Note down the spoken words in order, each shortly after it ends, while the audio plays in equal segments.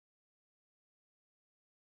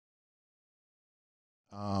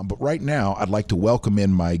But right now, I'd like to welcome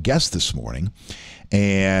in my guest this morning.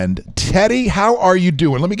 And Teddy, how are you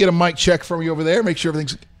doing? Let me get a mic check from you over there. Make sure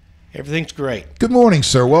Everything's great. Good morning,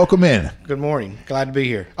 sir. Welcome in. Good morning. Glad to be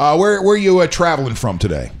here. Where are you traveling from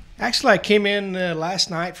today? Actually, I came in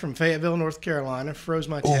last night from Fayetteville, North Carolina, froze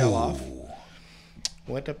my tail off.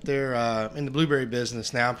 Went up there in the blueberry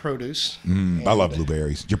business now, produce. I love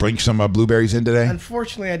blueberries. Did you bring some blueberries in today?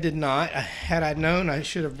 Unfortunately, I did not. Had I known, I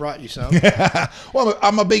should have brought you some. Well,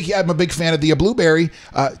 I'm a big fan of the blueberry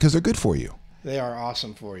because they're good for you. They are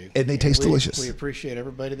awesome for you. And they taste delicious. We appreciate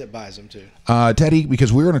everybody that buys them, too. Teddy,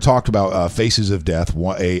 because we're going to talk about Faces of Death,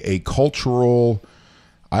 a cultural,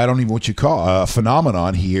 I don't even know what you call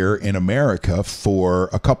phenomenon here in America for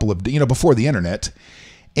a couple of, before the internet.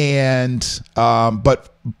 And,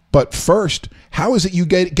 but first, how is it you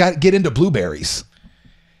get into blueberries?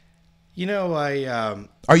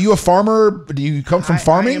 Are you a farmer? Do you come from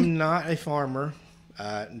farming? I am not a farmer.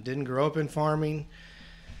 Didn't grow up in farming.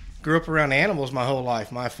 Grew up around animals my whole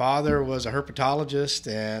life. My father was a herpetologist,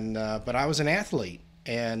 but I was an athlete,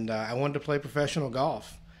 and I wanted to play professional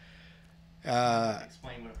golf.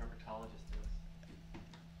 Explain what a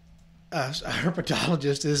herpetologist is. A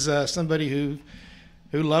herpetologist is somebody who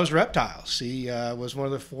loves reptiles. He was one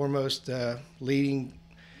of the foremost leading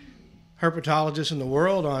herpetologists in the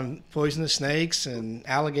world on poisonous snakes and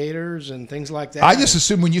alligators and things like that. I just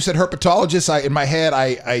assumed when you said herpetologist, in my head,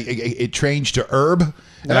 it changed to herb,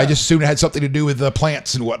 and I just assumed it had something to do with the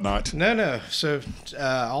plants and whatnot. No. So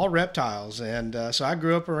all reptiles, and so I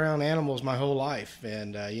grew up around animals my whole life,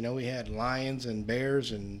 and we had lions and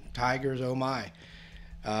bears and tigers. Oh my,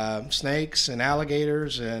 snakes and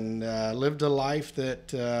alligators, and lived a life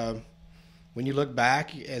that. When you look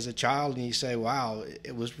back as a child and you say, wow,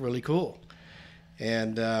 it was really cool.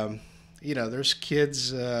 And, there's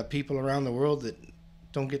kids, people around the world that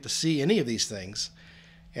don't get to see any of these things.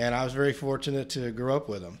 And I was very fortunate to grow up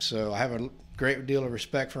with them. So I have a great deal of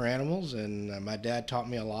respect for animals, and my dad taught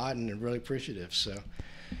me a lot, and I'm really appreciative.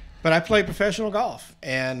 But I played professional golf,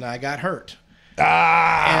 and I got hurt.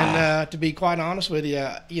 And to be quite honest with you,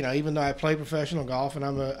 even though I played professional golf and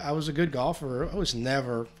I was a good golfer, I was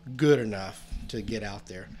never good enough to get out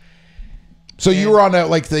there. So you were on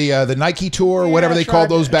the Nike tour, or whatever they called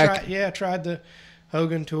those back. I tried the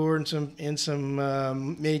Hogan tour and some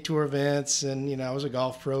mini tour events, and I was a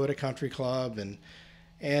golf pro at a country club,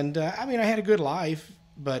 and I had a good life.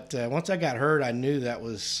 But once I got hurt, I knew that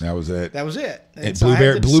was it. That was it. And so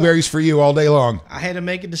blueberries for you all day long. I had to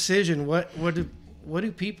make a decision. What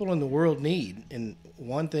do people in the world need? And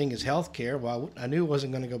one thing is health care. Well, I knew I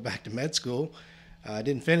wasn't going to go back to med school. I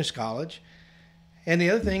didn't finish college. And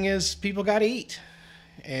the other thing is people got to eat.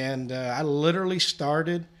 And I literally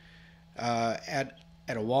started at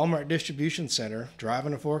a Walmart distribution center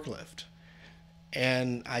driving a forklift.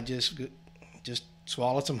 And I just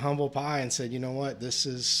swallowed some humble pie and said, you know what,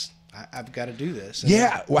 I've got to do this.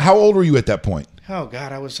 And Well, how old were you at that point? Oh,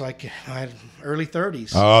 God, I was like in my early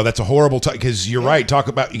 30s. Oh, that's a horrible time, because you're right. Talk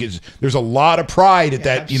about, because there's a lot of pride at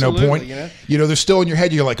that point. There's still in your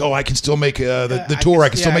head, you're like, oh, I can still make the tour. I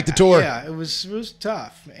can still make the tour. Yeah, it was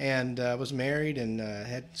tough. And I was married and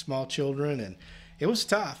had small children, and it was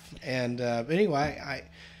tough. And anyway,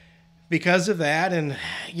 because of that, and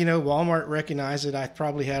Walmart recognized that I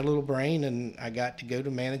probably had a little brain, and I got to go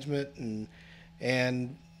to management,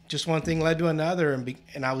 and just one thing led to another,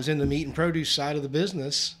 and I was in the meat and produce side of the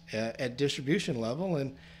business at distribution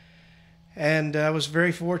level, and I was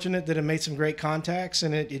very fortunate that I made some great contacts,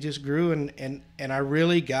 and it just grew, and I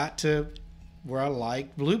really got to where I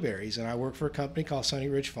liked blueberries, and I worked for a company called Sunny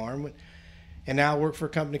Ridge Farm. And now I work for a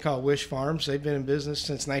company called Wish Farms. They've been in business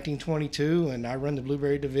since 1922, and I run the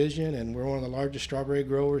blueberry division, and we're one of the largest strawberry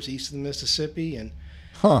growers east of the Mississippi. And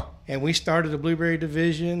we started a blueberry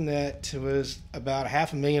division that was about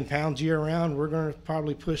 500,000 pounds year round. We're going to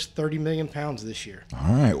probably push 30 million pounds this year.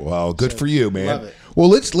 All right. Well, good for you, man. Love it. Well,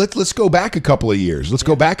 let's go back a couple of years. Let's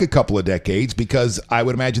go back a couple of decades, because I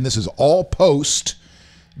would imagine this is all post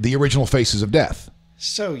the original Faces of Death.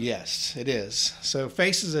 So, yes, it is. So,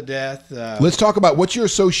 Faces of Death. Let's talk about what's your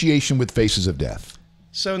association with Faces of Death.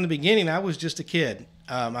 So, in the beginning, I was just a kid.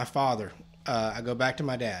 My father. I go back to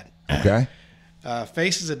my dad. Okay.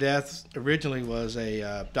 Faces of Death originally was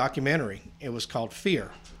a documentary. It was called Fear.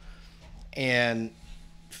 And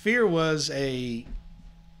Fear was a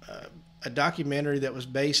documentary that was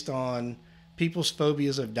based on people's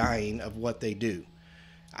phobias of dying, of what they do.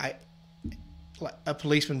 A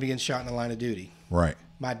policeman being shot in the line of duty. Right.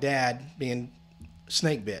 My dad being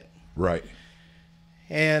snake bit. Right.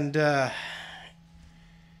 And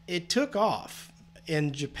it took off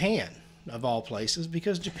in Japan, of all places,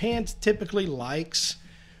 because Japan typically likes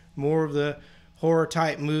more of the horror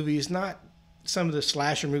type movies, not some of the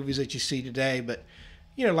slasher movies that you see today, but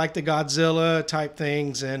like the Godzilla type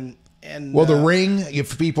things. And well, The Ring,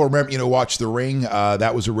 if people remember, watch The Ring,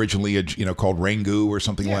 that was originally called Rangoon or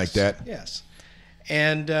something like that. Yes.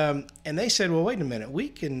 And they said, well, wait a minute, we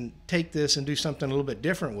can take this and do something a little bit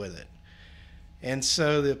different with it. And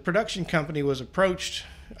so the production company was approached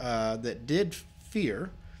that did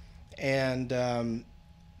Fear, and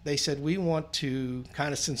they said, we want to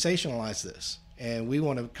kind of sensationalize this, and we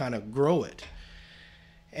want to kind of grow it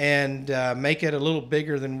and make it a little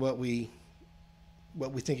bigger than what we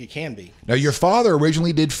think it can be. Now, your father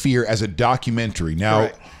originally did Fear as a documentary. Now,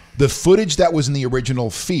 Correct. The footage that was in the original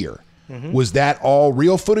Fear, was that all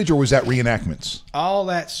real footage or was that reenactments? All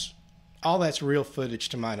that's real footage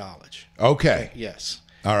to my knowledge. Okay. Yes.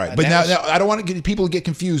 All right. But now I don't want to get people to get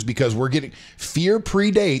confused, because we're getting Fear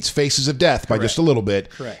predates Faces of Death by just a little bit.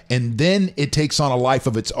 Correct. And then it takes on a life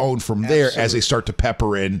of its own from there as they start to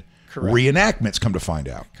pepper in reenactments, come to find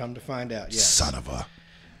out. Yes. Son of a...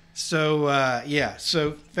 So,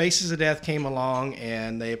 so Faces of Death came along,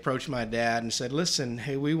 and they approached my dad and said, listen,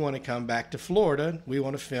 hey, we want to come back to Florida. We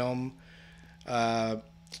want to film a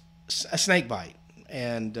snake bite.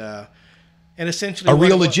 And essentially... A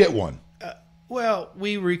real legit one. Well,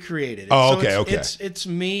 we recreated it. Oh, so okay. It's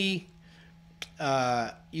me.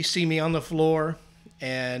 You see me on the floor,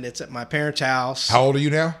 and it's at my parents' house. How old are you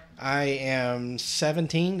now? I am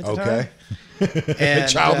 17 at the time. And,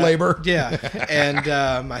 child labor. Yeah.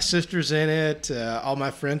 And my sister's in it. All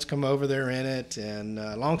my friends come over, they're in it. And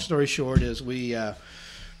long story short is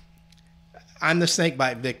I'm the snake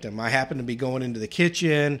bite victim. I happen to be going into the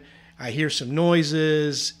kitchen. I hear some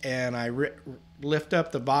noises, and I lift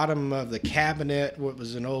up the bottom of the cabinet, what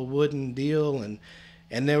was an old wooden deal, and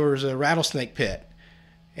there was a rattlesnake pit.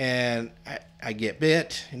 And I get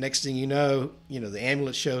bit, and next thing you know, the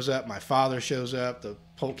ambulance shows up, my father shows up, the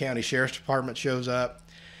Polk County Sheriff's Department shows up,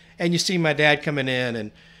 and you see my dad coming in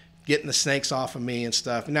and getting the snakes off of me and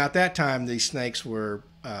stuff. Now, at that time, these snakes were,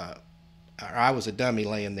 I was a dummy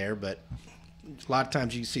laying there, but a lot of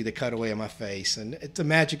times you can see the cutaway of my face, and it's the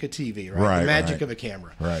magic of TV, right? The magic of a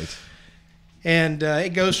camera. Right. And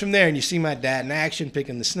it goes from there, and you see my dad in action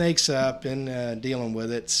picking the snakes up and dealing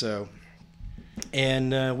with it. So,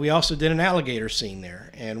 and we also did an alligator scene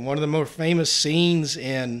there. And one of the more famous scenes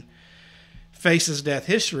in Faces of Death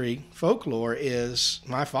history, folklore, is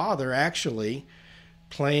my father actually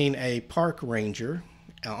playing a park ranger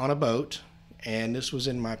on a boat. And this was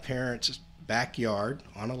in my parents' backyard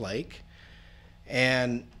on a lake.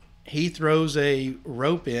 And he throws a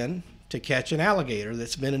rope in to catch an alligator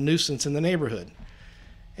that's been a nuisance in the neighborhood.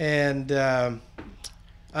 And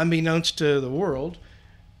unbeknownst to the world,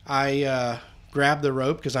 I grab the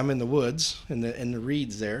rope because I'm in the woods, in the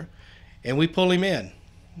reeds there, and we pull him in.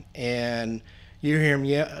 And you hear him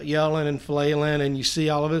yelling and flailing, and you see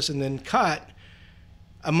all of us, and then cut.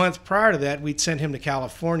 A month prior to that, we'd sent him to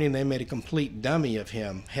California, and they made a complete dummy of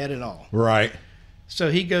him, head and all. Right. So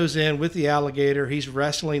he goes in with the alligator. He's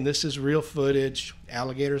wrestling. This is real footage.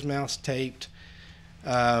 Alligator's mouth's taped.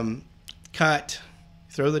 Cut.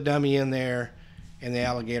 Throw the dummy in there, and the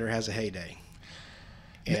alligator has a heyday.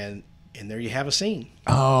 And there you have a scene.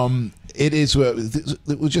 It is.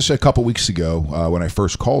 It was just a couple weeks ago when I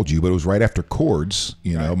first called you, but it was right after Chords.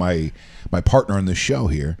 My partner on the show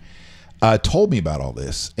here. Told me about all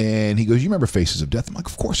this, and he goes, you remember Faces of Death? I'm like,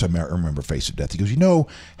 of course I remember Faces of Death. He goes,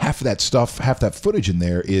 half of that stuff, half that footage in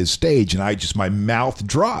there is staged, and my mouth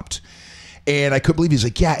dropped, and I couldn't believe he's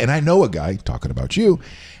like, yeah, and I know a guy, talking about you,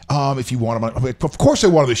 if you want him, I'm like, of course I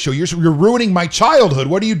want him to show you, you're ruining my childhood,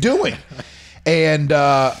 what are you doing? And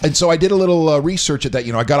so I did a little research at that.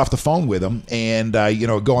 I got off the phone with him, and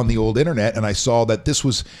go on the old internet, and I saw that this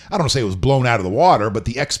was, I don't want to say it was blown out of the water, but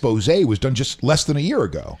the expose was done just less than a year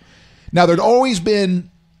ago. Now, there'd always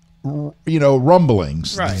been,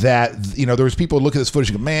 rumblings that, there was people who look at this footage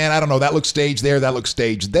and go, man, I don't know, that looks staged there, that looks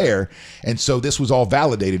staged there. And so this was all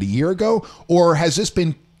validated a year ago? Or has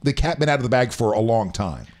the cat been out of the bag for a long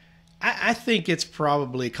time? I think it's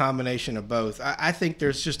probably a combination of both. I think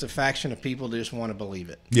there's just a faction of people that just want to believe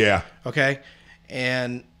it. Yeah. Okay?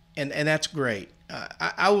 And that's great.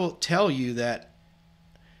 I will tell you that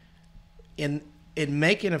in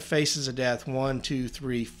making of Faces of Death 1, 2,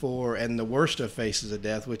 3, 4, and the worst of Faces of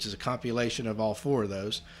Death, which is a compilation of all four of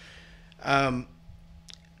those,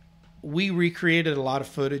 we recreated a lot of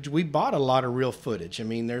footage. We bought a lot of real footage. I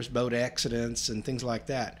mean, there's boat accidents and things like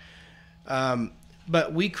that.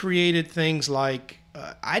 But we created things like,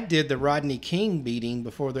 I did the Rodney King beating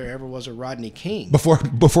before there ever was a Rodney King.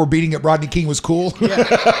 Before beating at Rodney King was cool? Yeah.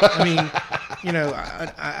 I mean, you know,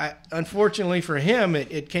 I unfortunately for him,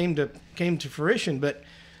 it came to fruition. But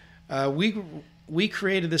we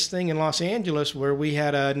created this thing in Los Angeles where we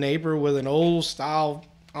had a neighbor with an old style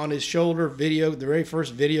on his shoulder the very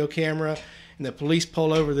first video camera, and the police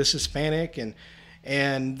pull over this Hispanic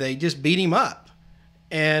and they just beat him up.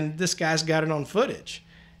 And this guy's got it on footage,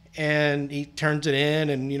 and he turns it in,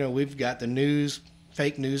 and you know, we've got the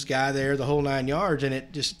fake news guy there, the whole 9 yards, and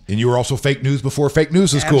it just. And you were also fake news before fake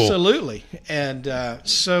news was cool. Absolutely, and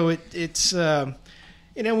so it's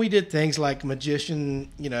you know, we did things like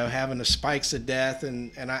magician, you know, having the spikes of death,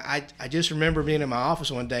 and I just remember being in my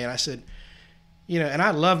office one day, and I said, you know, and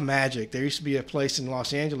I love magic. There used to be a place in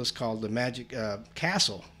Los Angeles called the Magic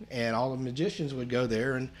Castle, and all the magicians would go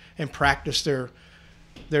there and practice their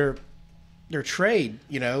trade,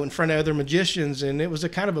 you know, in front of other magicians, and it was a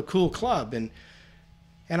kind of a cool club. And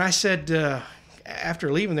I said,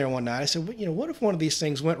 after leaving there one night, I said, well, you know, what if one of these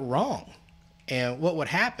things went wrong, and what would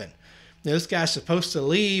happen? You know, this guy's supposed to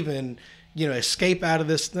leave and, you know, escape out of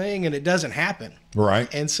this thing, and it doesn't happen.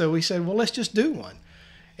 Right. And so we said, well, let's just do one.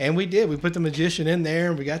 And we did. We put the magician in there,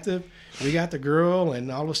 and we got the girl,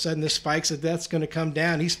 and all of a sudden this spikes of death's going to come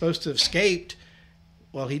down. He's supposed to have escaped.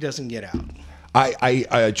 Well, he doesn't get out.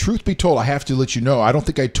 I truth be told, I have to let you know, I don't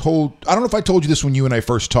know if I told you this when you and I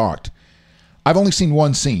first talked. I've only seen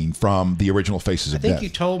one scene from the original Faces of Death. I think you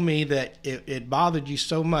told me that it bothered you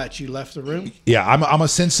so much you left the room. Yeah, I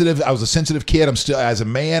was a sensitive kid. I'm still, as a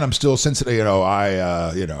man, I'm still sensitive. You know,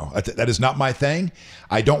 that is not my thing.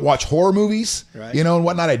 I don't watch horror movies, right, you know, and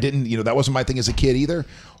whatnot. I didn't, you know, that wasn't my thing as a kid either.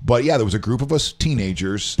 But yeah, there was a group of us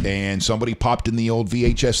teenagers, and somebody popped in the old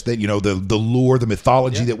VHS thing, you know, the lore, the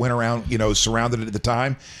mythology that went around, you know, surrounded it at the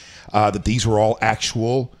time, that these were all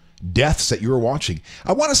actual deaths that you were watching.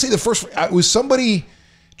 I want to say the first was somebody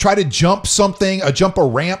try to jump a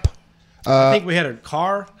ramp. I think we had a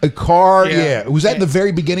car. Yeah. Was that in the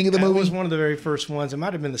very beginning of the movie? It was one of the very first ones. It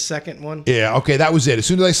might have been the second one. Yeah. Okay, that was it. As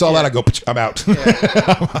soon as I saw that, I go, I'm out.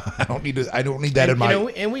 Yeah. I don't need that in my. You know,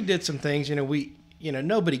 and we did some things. You know,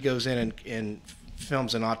 nobody goes in and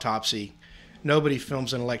films an autopsy. Nobody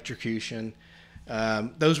films an electrocution.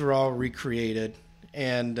 Those were all recreated.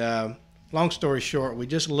 And long story short, we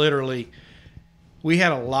just we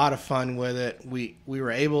had a lot of fun with it. We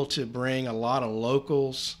were able to bring a lot of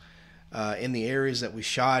locals in the areas that we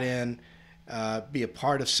shot in, be a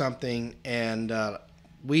part of something, and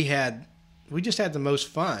we just had the most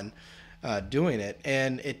fun doing it,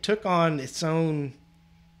 and it took on its own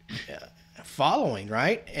following,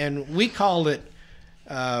 right? And we called it,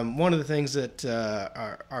 one of the things that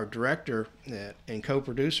our director and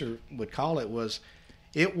co-producer would call it was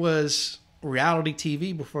reality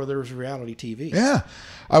TV before there was reality TV. Yeah.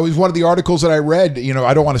 I was one of the articles that I read, you know,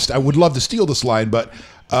 I would love to steal this line, but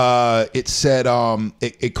it said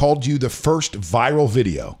it called you the first viral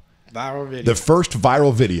video. The first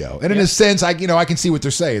viral video. And in a sense, I can see what they're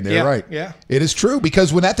saying there, right? Yeah. It is true,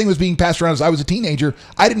 because when that thing was being passed around as I was a teenager,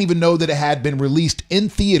 I didn't even know that it had been released in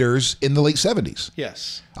theaters in the late 70s.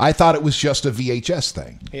 Yes. I thought it was just a VHS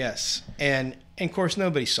thing. Yes. And of course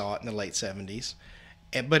nobody saw it in the late 70s.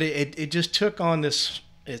 But it just took on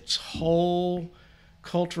its whole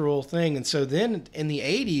cultural thing. And so then in the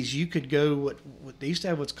 80s, you could go, they used to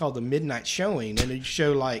have what's called the midnight showing, and it'd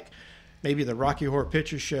show like maybe the Rocky Horror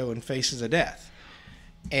Picture Show and Faces of Death.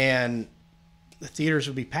 And the theaters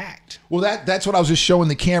would be packed. Well, that's what I was just showing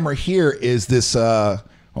the camera here is this, hold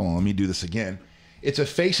on, let me do this again. It's a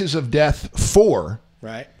Faces of Death 4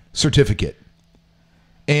 certificate.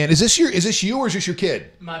 And is this you or is this your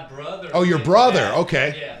kid? My brother. Oh, your brother.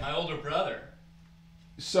 Okay. Yeah, my older brother.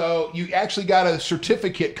 So you actually got a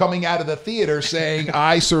certificate coming out of the theater saying,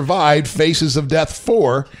 I survived Faces of Death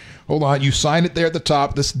 4. Hold on. You sign it there at the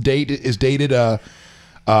top. This date is dated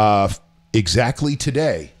exactly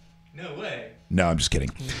today. No way. No, I'm just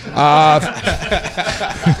kidding.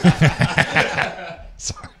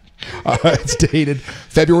 Sorry. It's dated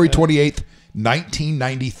February 28th,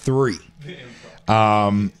 1993.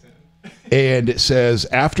 And it says,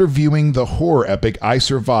 after viewing the horror epic I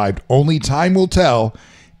survived, only time will tell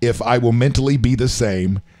if I will mentally be the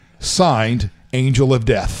same. Signed, Angel of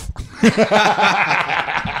Death.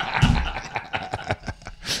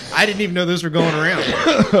 I didn't even know those were going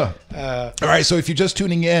around. All right, so if you're just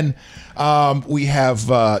tuning in, we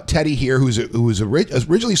have Teddy here, who was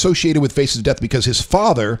originally associated with Faces of Death because his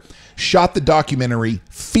father shot the documentary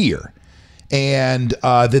Fear. And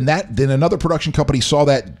then another production company saw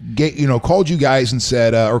that, called you guys and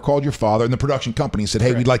said, or called your father and the production company and said,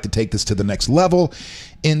 hey, we'd like to take this to the next level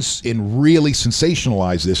and really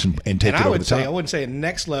sensationalize this and take it over the top. I wouldn't say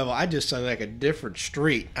next level. I just say like a different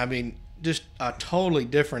street. I mean, just a totally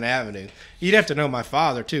different avenue. You'd have to know my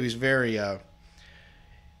father too. He's very,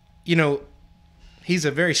 he's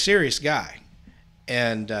a very serious guy,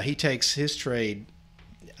 and he takes his trade,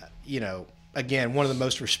 again, one of the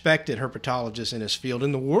most respected herpetologists in his field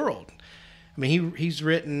in the world. I mean, he's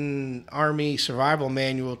written Army survival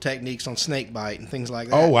manual techniques on snake bite and things like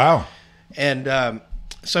that. Oh, wow. And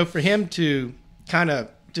so for him to kind of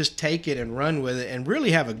just take it and run with it and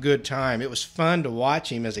really have a good time, it was fun to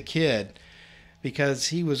watch him as a kid because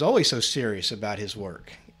he was always so serious about his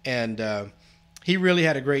work. And he really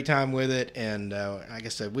had a great time with it. And like I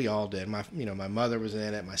said, we all did. My mother was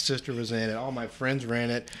in it. My sister was in it. All my friends were in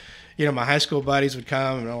it. My high school buddies would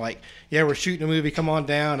come and they're like, yeah, we're shooting a movie. Come on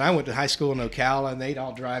down. I went to high school in Ocala and they'd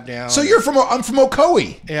all drive down. So I'm from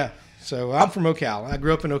Ocoee. Yeah. So I'm from Ocala. I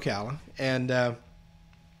grew up in Ocala, and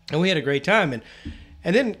we had a great time.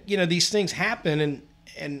 And then these things happen,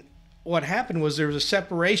 and what happened was there was a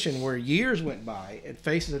separation where years went by, and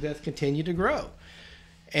Faces of Death continued to grow.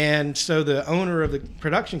 And so the owner of the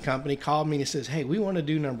production company called me and he says, "Hey, we want to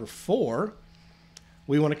do number 4.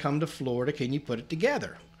 We want to come to Florida. Can you put it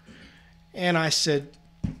together?" And I said,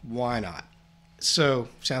 "Why not?" So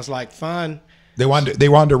sounds like fun. They wanted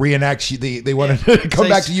to reenact. They wanted to come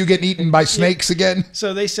back to you getting eaten by snakes again.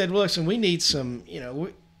 So they said, "Well, listen, we need some.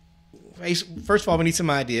 First of all, we need some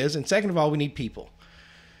ideas, and second of all, we need people."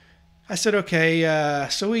 I said, "Okay."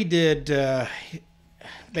 So we did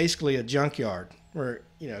basically a junkyard where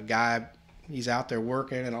a guy, he's out there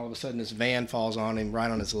working, and all of a sudden this van falls on him right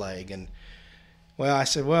on his leg. And well, I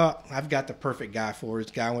said, "Well, I've got the perfect guy for it.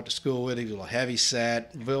 This guy I went to school with. He's a little heavy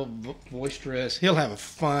set, boisterous. He'll have a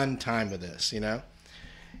fun time with this,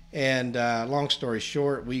 And long story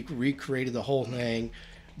short, we recreated the whole thing,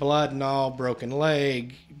 blood and all, broken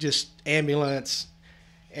leg, just ambulance.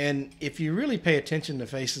 And if you really pay attention to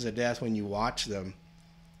Faces of Death when you watch them,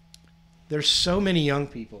 there's so many young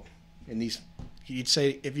people in these. You'd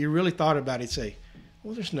say, if you really thought about it, you'd say,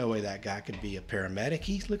 well, there's no way that guy could be a paramedic.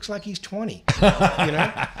 He looks like he's 20,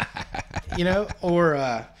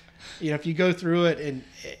 or, if you go through it and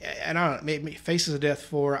I don't know, maybe Faces of Death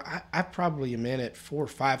 4, I probably am in it 4 or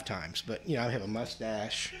 5 times, but, I have a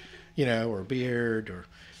mustache, or a beard or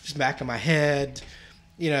just back of my head,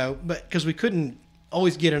 but because we couldn't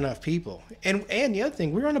always get enough people. And the other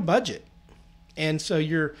thing, we were on a budget. And so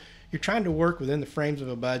you're trying to work within the frames of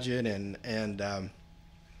a budget and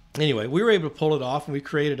anyway, we were able to pull it off, and we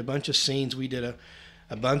created a bunch of scenes. We did a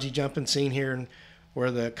bungee jumping scene here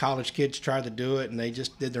where the college kids tried to do it, and they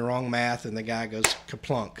just did the wrong math, and the guy goes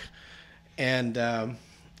kaplunk. And, And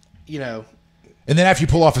then after you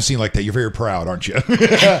pull off a scene like that, you're very proud, aren't you?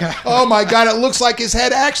 Oh, my God, it looks like his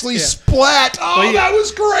head actually splat. Oh, that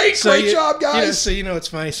was great. Great job, guys. It's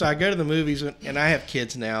funny. So I go to the movies, and I have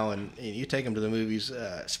kids now, and you take them to the movies,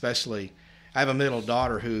 especially – I have a middle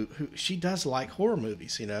daughter who she does like horror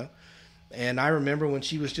movies, And I remember when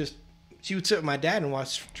she would sit with my dad and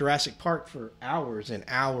watch Jurassic Park for hours and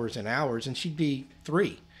hours and hours, and she'd be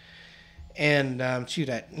 3. And she'd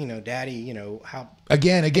Daddy, how...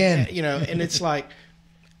 Again. And it's like,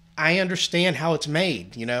 I understand how it's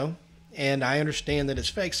made, and I understand that it's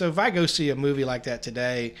fake. So if I go see a movie like that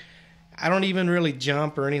today, I don't even really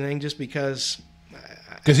jump or anything just because...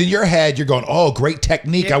 Because in your head, you're going, "Oh, great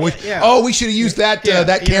technique! I wish. Oh, we should have used that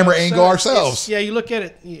camera angle ourselves." You look at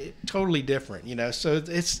it totally different, So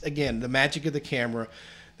it's again the magic of the camera,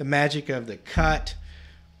 the magic of the cut,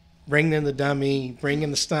 bring in the dummy, bring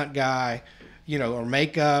in the stunt guy, or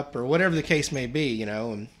makeup or whatever the case may be,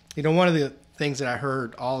 And one of the things that I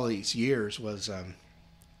heard all these years was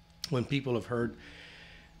when people have heard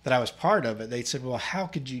that I was part of it, they said, "Well, how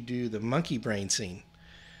could you do the monkey brain scene?"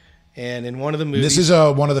 And in one of the movies... This is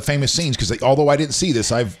one of the famous scenes, because although I didn't see this,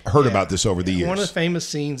 I've heard about this over the years. One of the famous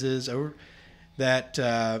scenes is that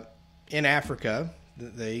in Africa,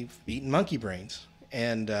 they've eaten monkey brains.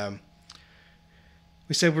 And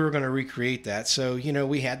we said we were going to recreate that. So,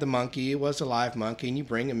 we had the monkey. It was a live monkey. And you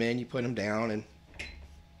bring him in, you put him down, and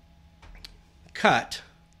cut,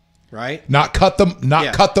 right? Not cut the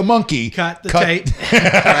monkey. Cut the tape.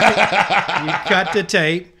 Right? You cut the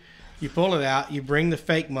tape. You pull it out, you bring the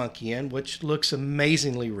fake monkey in, which looks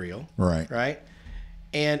amazingly real. Right?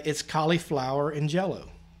 And it's cauliflower and Jell-O.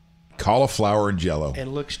 Cauliflower and Jell-O.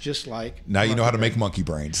 And looks just like... Now you know how to make monkey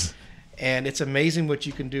brains. And it's amazing what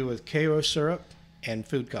you can do with Karo syrup and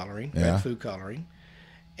food coloring, red food coloring.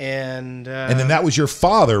 And then that was your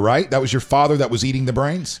father, right? That was your father that was eating the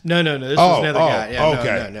brains? No. This was another guy. Yeah,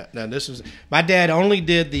 okay. No. This was... My dad only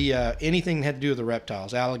did the anything that had to do with the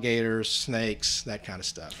reptiles, alligators, snakes, that kind of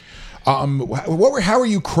stuff. How were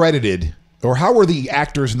you credited Or how were the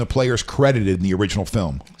actors and the players credited in the original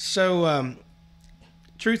film? So,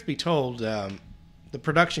 truth be told, the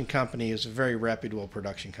production company is a very reputable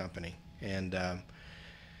production company, and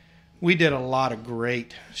we did a lot of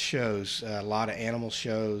great shows, a lot of animal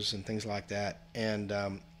shows and things like that. And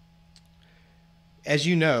as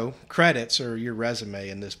you know, credits are your resume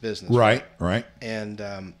in this business. Right, right. And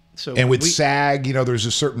and with SAG, there's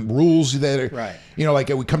a certain rules that are, right. Like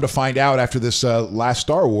we come to find out after this last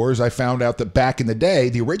Star Wars, I found out that back in the day,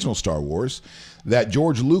 the original Star Wars, that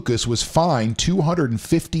George Lucas was fined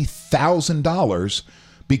 $250,000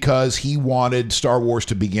 because he wanted Star Wars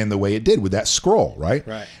to begin the way it did with that scroll, right?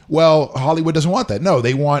 Right. Well, Hollywood doesn't want that. No,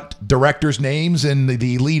 they want directors' names and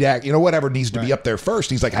the lead act, whatever needs to be up there first.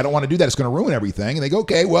 He's like, I don't want to do that. It's going to ruin everything. And they go,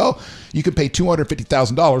 okay, well, you can pay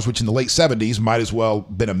 $250,000, which in the late 70s might as well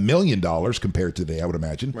been $1 million compared to today, I would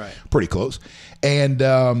imagine. Right. Pretty close. And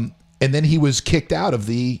then he was kicked out of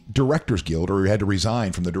the Directors Guild, or he had to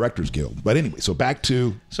resign from the Directors Guild. But anyway, so back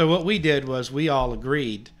to... So what we did was we all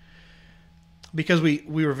agreed, because we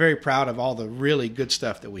were very proud of all the really good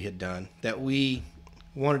stuff that we had done, that we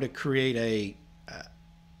wanted to create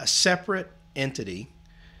a separate entity.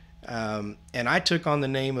 And I took on the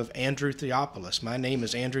name of Andrew Theopolis. My name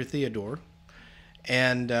is Andrew Theodore,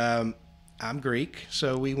 and I'm Greek,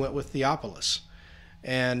 so we went with Theopolis.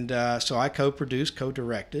 And so I co-produced,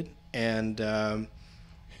 co-directed, and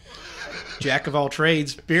jack of all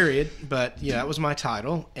trades, period. But yeah, that was my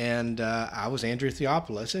title, and I was Andrew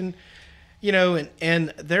Theopolis. And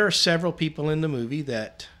and there are several people in the movie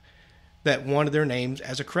that wanted their names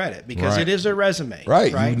as a credit, because it is their resume.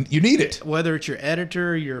 Right. You need it. Whether it's your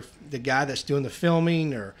editor, the guy that's doing the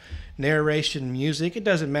filming, or narration, music, it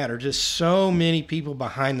doesn't matter. Just so many people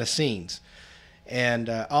behind the scenes. And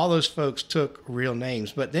all those folks took real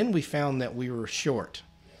names. But then we found that we were short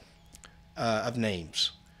of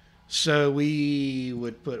names. So we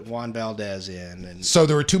would put Juan Valdez in, and so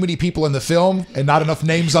there were too many people in the film and not enough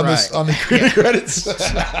names on the credits.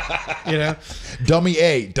 Dummy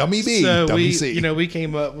A, Dummy B, so Dummy C. We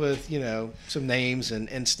came up with some names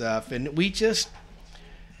and stuff, and we just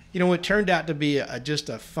it turned out to be just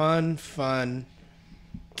a fun.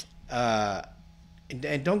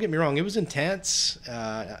 And don't get me wrong, it was intense.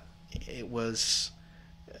 It was.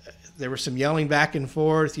 There was some yelling back and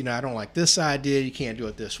forth. I don't like this idea. You can't do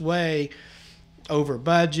it this way. Over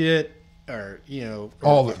budget, or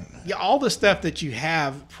all the stuff that you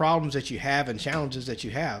have, problems that you have, and challenges that you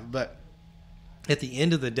have. But at the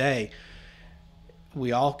end of the day,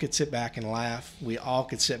 we all could sit back and laugh. We all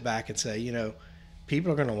could sit back and say,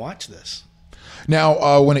 people are going to watch this.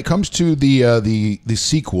 Now, when it comes to the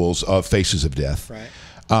sequels of Faces of Death, right?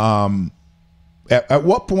 At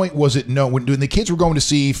what point was it known, when the kids were going to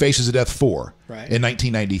see Faces of Death 4 in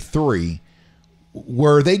 1993,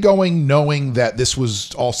 were they going knowing that this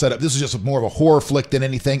was all set up, this was just more of a horror flick than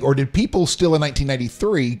anything, or did people still in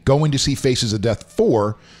 1993 going to see Faces of Death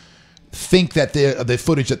 4 think that the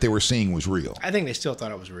footage that they were seeing was real? I think they still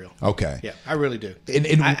thought it was real. Okay. Yeah, I really do.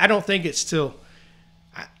 And I don't think it's still,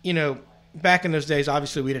 back in those days,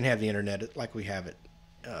 obviously we didn't have the internet like we have it.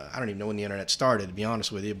 I don't even know when the internet started, to be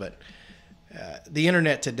honest with you, but the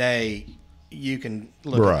internet today, you can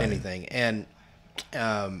look at anything, and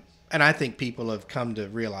I think people have come to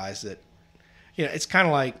realize that, it's kind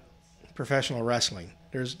of like professional wrestling.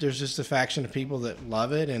 There's just a faction of people that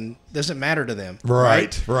love it, and it doesn't matter to them.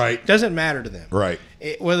 Right. Doesn't matter to them. Right.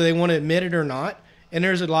 Whether they want to admit it or not. And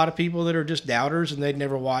there's a lot of people that are just doubters, and they'd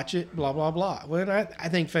never watch it. Blah blah blah. Well, I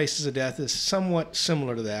think Faces of Death is somewhat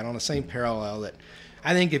similar to that, on the same parallel that.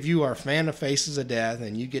 I think if you are a fan of Faces of Death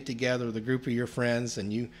and you get together with a group of your friends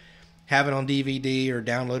and you have it on DVD or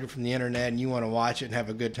download it from the internet and you want to watch it and have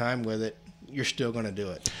a good time with it, you're still going to do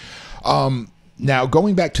it. Now,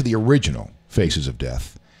 going back to the original Faces of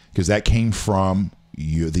Death, because that came from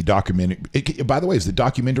the documentary. By the way, is the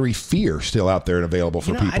documentary Fear still out there and available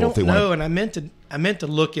for people? I don't if they know, want? And I meant to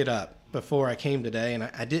look it up before I came today, and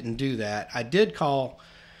I didn't do that. I did call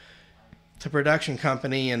the production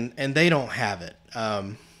company, and they don't have it.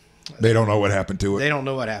 They don't know what happened to it. They don't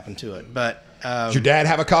know what happened to it. But does your dad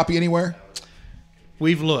have a copy anywhere?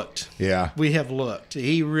 We've looked. Yeah, we have looked.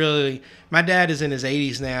 My dad is in his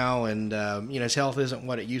 80s now, and his health isn't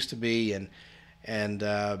what it used to be, and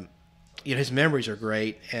his memories are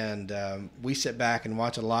great, and we sit back and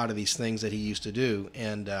watch a lot of these things that he used to do,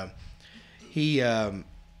 and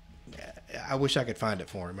I wish I could find it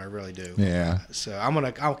for him. I really do. Yeah. So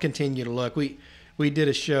I'll continue to look. We did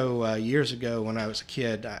a show years ago when I was a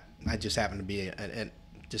kid. I just happened to be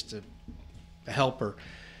just a helper,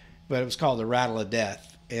 but it was called The Rattle of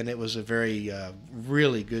Death, and it was a very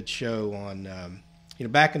really good show on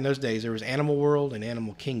back in those days there was Animal World and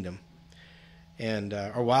Animal Kingdom, and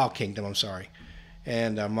or Wild Kingdom, I'm sorry,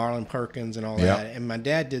 and Marlon Perkins and all that. And my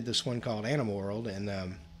dad did this one called Animal World,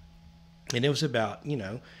 and it was about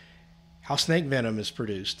how snake venom is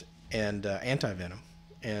produced and anti-venom,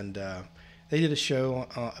 and they did a show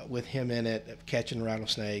with him in it, of catching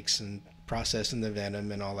rattlesnakes and processing the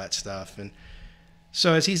venom and all that stuff. And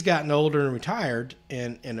so as he's gotten older and retired,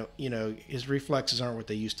 and his reflexes aren't what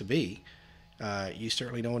they used to be, you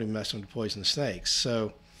certainly don't want to mess with poisonous snakes.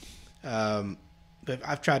 So but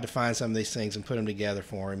I've tried to find some of these things and put them together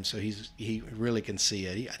for him so he really can see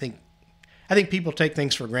it. I think people take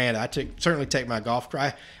things for granted. I certainly take my golf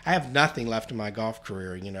career. I have nothing left in my golf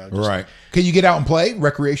career, Right. Can you get out and play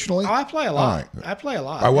recreationally? Oh, I play a lot. All right. I play a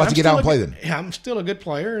lot. All right, why don't you get out and play then? I'm still a good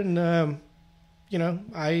player, and Are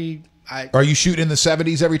you shooting in the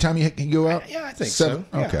 70s every time you go out? Yeah, I think so.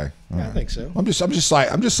 Yeah. Okay. Yeah, I think so. I'm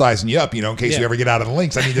just sizing you up, in case you ever get out of the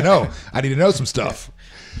links. I need to know. I need to know some stuff.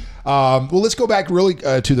 Well, let's go back really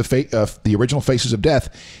to the original Faces of Death,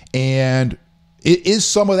 and it is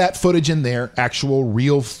some of that footage in there, actual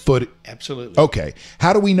real footage. Absolutely. Okay.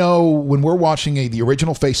 How do we know when we're watching the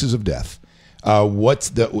original Faces of Death? What's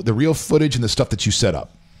the real footage and the stuff that you set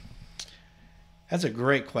up? That's a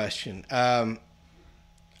great question.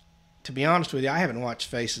 To be honest with you, I haven't watched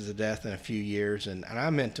Faces of Death in a few years, and I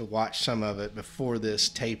meant to watch some of it before this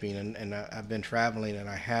taping, and I've been traveling and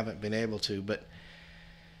I haven't been able to, but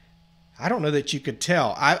I don't know that you could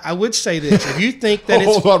tell. I would say this: if you think that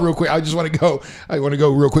hold on real quick, I want to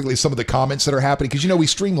go real quickly some of the comments that are happening, because we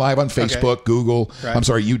stream live on Facebook, Google, right. I'm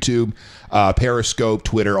sorry, YouTube, Periscope,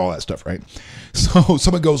 Twitter, all that stuff, right? So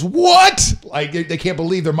someone goes, "What?" Like they can't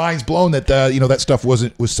believe, their mind's blown that that stuff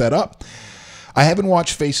was set up. I haven't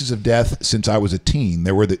watched Faces of Death since I was a teen.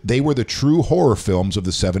 They were the true horror films of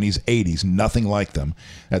the 70s, 80s. Nothing like them.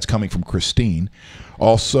 That's coming from Christine.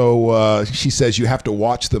 Also, she says you have to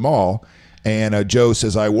watch them all. And Joe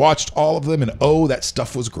says, I watched all of them, and that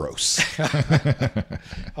stuff was gross.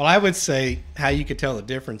 Well, I would say how you could tell the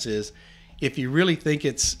difference is if you really think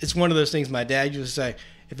it's one of those things my dad used to say,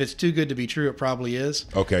 if it's too good to be true, it probably is.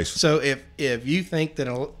 Okay. So if you think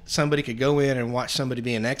that somebody could go in and watch somebody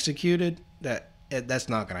being executed, that's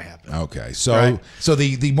not going to happen. Okay. So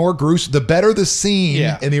the more gruesome, the better the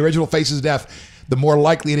scene in the original Faces of Death, the more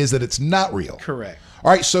likely it is that it's not real. Correct. All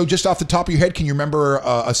right, so just off the top of your head, can you remember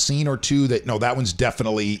a scene or two that one's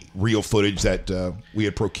definitely real footage that we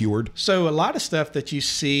had procured? So a lot of stuff that you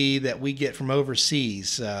see that we get from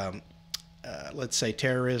overseas, let's say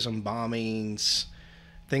terrorism, bombings,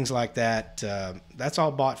 things like that, that's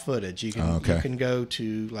all bought footage. You can go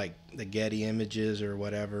to like the Getty Images or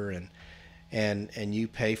whatever, and you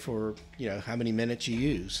pay for how many minutes you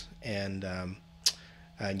use, and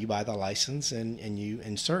you buy the license and you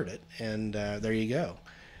insert it, and there you go.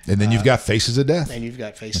 And then you've got Faces of Death. And you've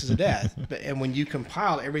got Faces of Death. And when you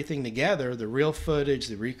compile everything together, the real footage,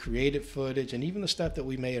 the recreated footage, and even the stuff that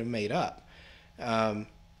we may have made up,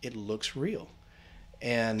 it looks real.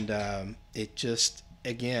 And it just,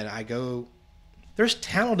 again, there's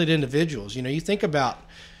talented individuals. You think about,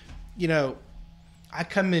 I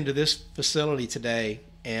come into this facility today,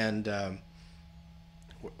 and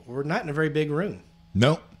we're not in a very big room.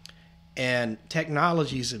 No. And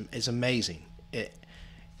technology is amazing.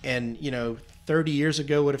 30 years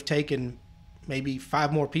ago would have taken maybe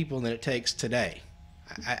 5 more people than it takes today.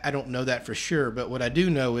 I don't know that for sure, but what I do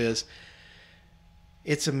know is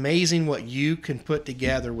it's amazing what you can put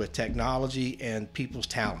together with technology and people's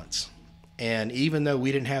talents. And even though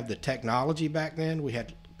we didn't have the technology back then, we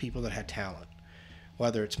had people that had talent,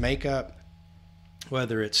 whether it's makeup,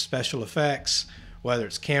 whether it's special effects, whether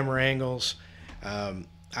it's camera angles.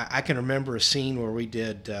 I can remember a scene where we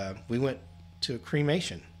went to a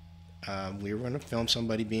cremation. We were going to film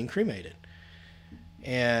somebody being cremated.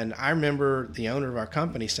 And I remember the owner of our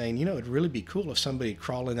company saying, it'd really be cool if somebody would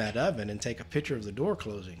crawl in that oven and take a picture of the door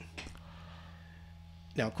closing.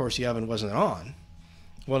 Now, of course, the oven wasn't on.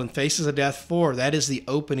 Well, in Faces of Death 4, that is the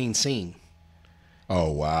opening scene.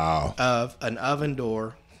 Oh, wow. Of an oven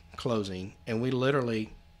door closing, and we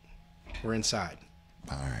literally were inside.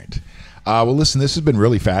 All right. Well, listen, this has been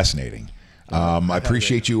really fascinating. I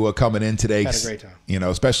appreciate you coming in today. Had a great time.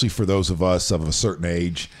 Especially for those of us of a certain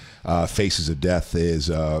age, Faces of Death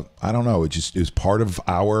is, I don't know, it was part of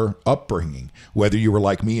our upbringing. Whether you were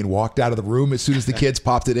like me and walked out of the room as soon as the kids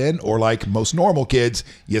popped it in, or like most normal kids,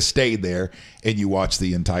 you stayed there and you watched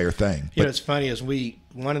the entire thing. It's funny, as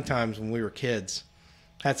one of the times when we were kids,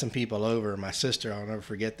 had some people over, my sister, I'll never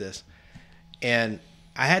forget this, and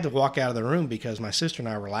I had to walk out of the room because my sister and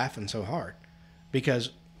I were laughing so hard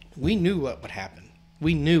because we knew what would happen.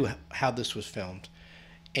 We knew how this was filmed.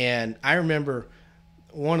 And I remember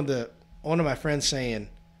one of my friends saying,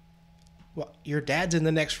 "Well, your dad's in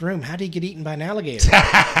the next room. How did he get eaten by an alligator?"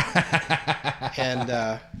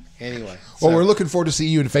 And anyway, Well, we're looking forward to see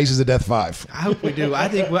you in Faces of Death 5. I hope we do. I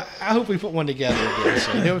hope we put one together again.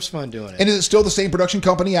 So it was fun doing it. And is it still the same production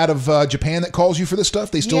company out of Japan that calls you for this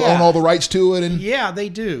stuff? They still Yeah. own all the rights to it? And Yeah, they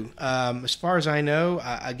do. As far as I know,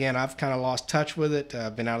 again, I've kind of lost touch with it.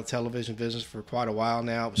 I've been out of the television business for quite a while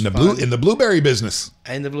now. It was fun. in the blueberry business.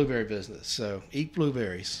 In the blueberry business. So eat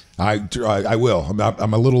blueberries. I will.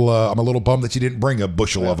 I'm a little bummed that you didn't bring a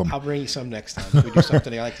bushel of them. I'll bring you some next time if we do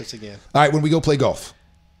something like this again. All right, when we go play golf.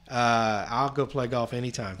 I'll go play golf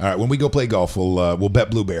anytime. All right, when we go play golf, we'll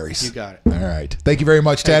bet blueberries. You got it. All right. Thank you very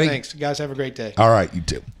much, Taddy. Hey, thanks. You guys have a great day. All right, you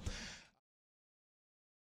too.